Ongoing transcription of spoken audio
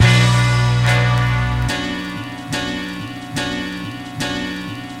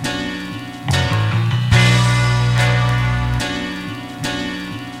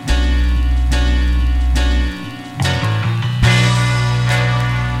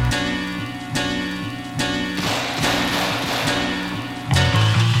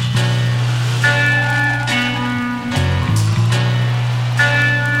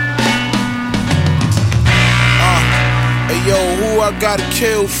gotta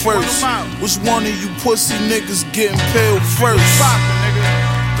kill first. Which one of you pussy niggas getting peeled first?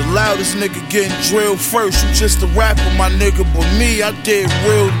 The loudest nigga getting drilled first. You just a rapper, my nigga, but me, I did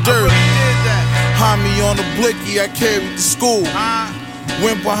real dirt. Homie on the blicky, I carried the school.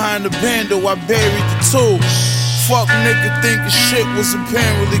 Went behind the bando, I buried the tool. Fuck nigga thinking shit was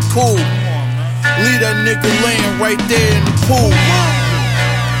apparently cool. Leave that nigga laying right there in the pool.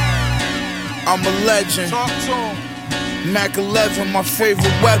 I'm a legend. Mac 11, my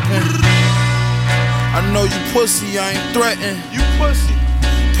favorite weapon. I know you pussy, I ain't threatened. You pussy.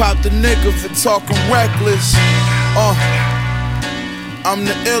 Pop the nigga for talking reckless. I'm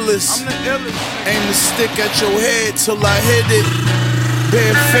the illest. Aim the stick at your head till I hit it.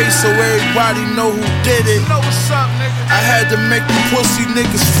 Bare face so everybody know who did it. I had to make the pussy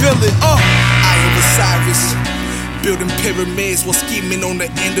niggas feel it. I am Osiris, building pyramids while scheming on the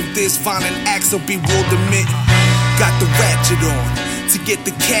end of this. Finding acts of bewilderment. Got the ratchet on. To get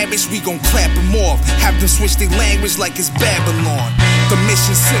the cabbage, we gon' clap them off. Have them switch their language like it's Babylon. The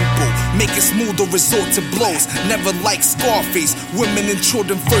mission's simple, make it smooth or resort to blows. Never like Scarface, women and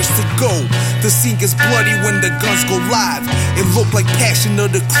children first to go. The scene gets bloody when the guns go live. It look like Passion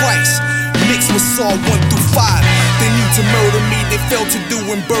of the Christ, mixed with Saw 1 through 5. They need to murder me, they failed to do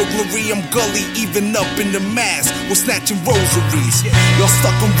in burglary. I'm gully, even up in the mask, while snatching rosaries. Y'all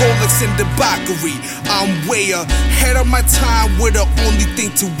stuck on Rolex and debauchery. I'm way ahead of my time, where the only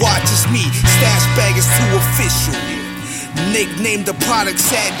thing to watch is me. Stash bag is too official. Nicknamed the product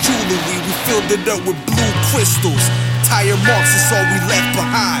Sad Jewelry. We filled it up with blue crystals. Tire marks is all we left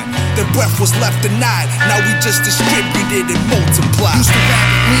behind. The breath was left denied. Now we just distributed and multiplied. Used to rap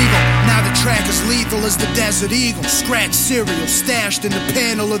it legal, now the track is lethal as the Desert Eagle. Scratch cereal stashed in the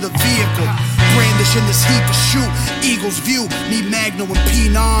panel of the vehicle. Brandish in this heat to shoot. Eagle's view. Need Magno and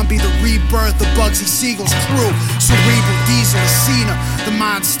Paranom be the rebirth of Bugsy Siegel's crew. Cerebral diesel is Cena. The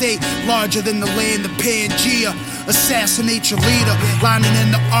mind state larger than the land of Pangea. Assassinate your leader. Lining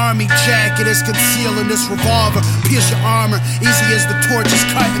in the army jacket is concealing this revolver. Pierce your armor, easy as the torch is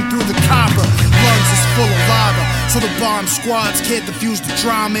cutting through the copper. Lungs is full of lava, so the bomb squads can't diffuse the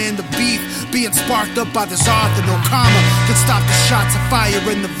drama and the beef being sparked up by this author. No comma can stop the shots of fire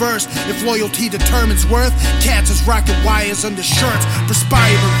in the verse. If loyalty determines worth, cats is rocket wires under shirts,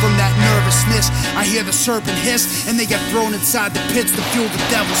 perspiring from that nervousness. I hear the serpent hiss, and they get thrown inside the pits to fuel the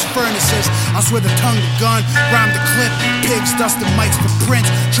devil's furnaces. I swear the tongue the gun, rhyme the clip, pigs dusting mics for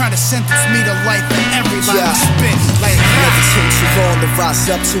prints, trying to sentence me to life for every line I spit. Like never takes you long to rise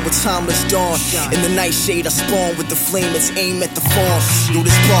up to a timeless dawn. In the nightshade I spawn with the flame that's aimed at the farm. Yo,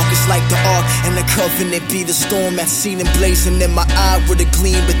 this bark is like the ark, and the covenant be the storm. That seen it blazing in my eye with a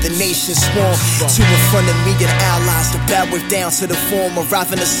gleam with the nation swarm. Two in front of me and allies, the bad way down to the form.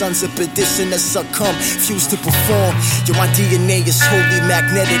 Arriving the sons of perdition that succumb, fused to perform. Yo, my DNA is wholly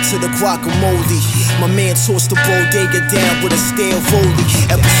magnetic to the guacamole. My man tossed the bodega down with a stale volley.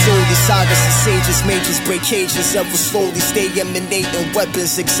 Episode sagas and sages, majors break cages ever slowly. Stay emanating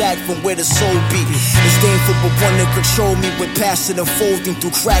weapons exact from where the soul be. Disdainful but one to control me with passion unfolding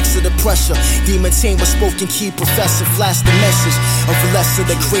through cracks of the pressure. Demon tamer spoken key professor flash the message of a lesser,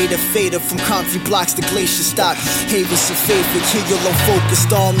 the greater fader from concrete blocks to glacier stock. Havens of favorite, kill your low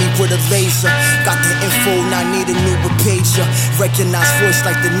focused on me with a laser. Got the info, now need a newer pager. Recognize voice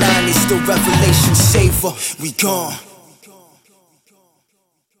like the 90s, still revelation savor. We gone.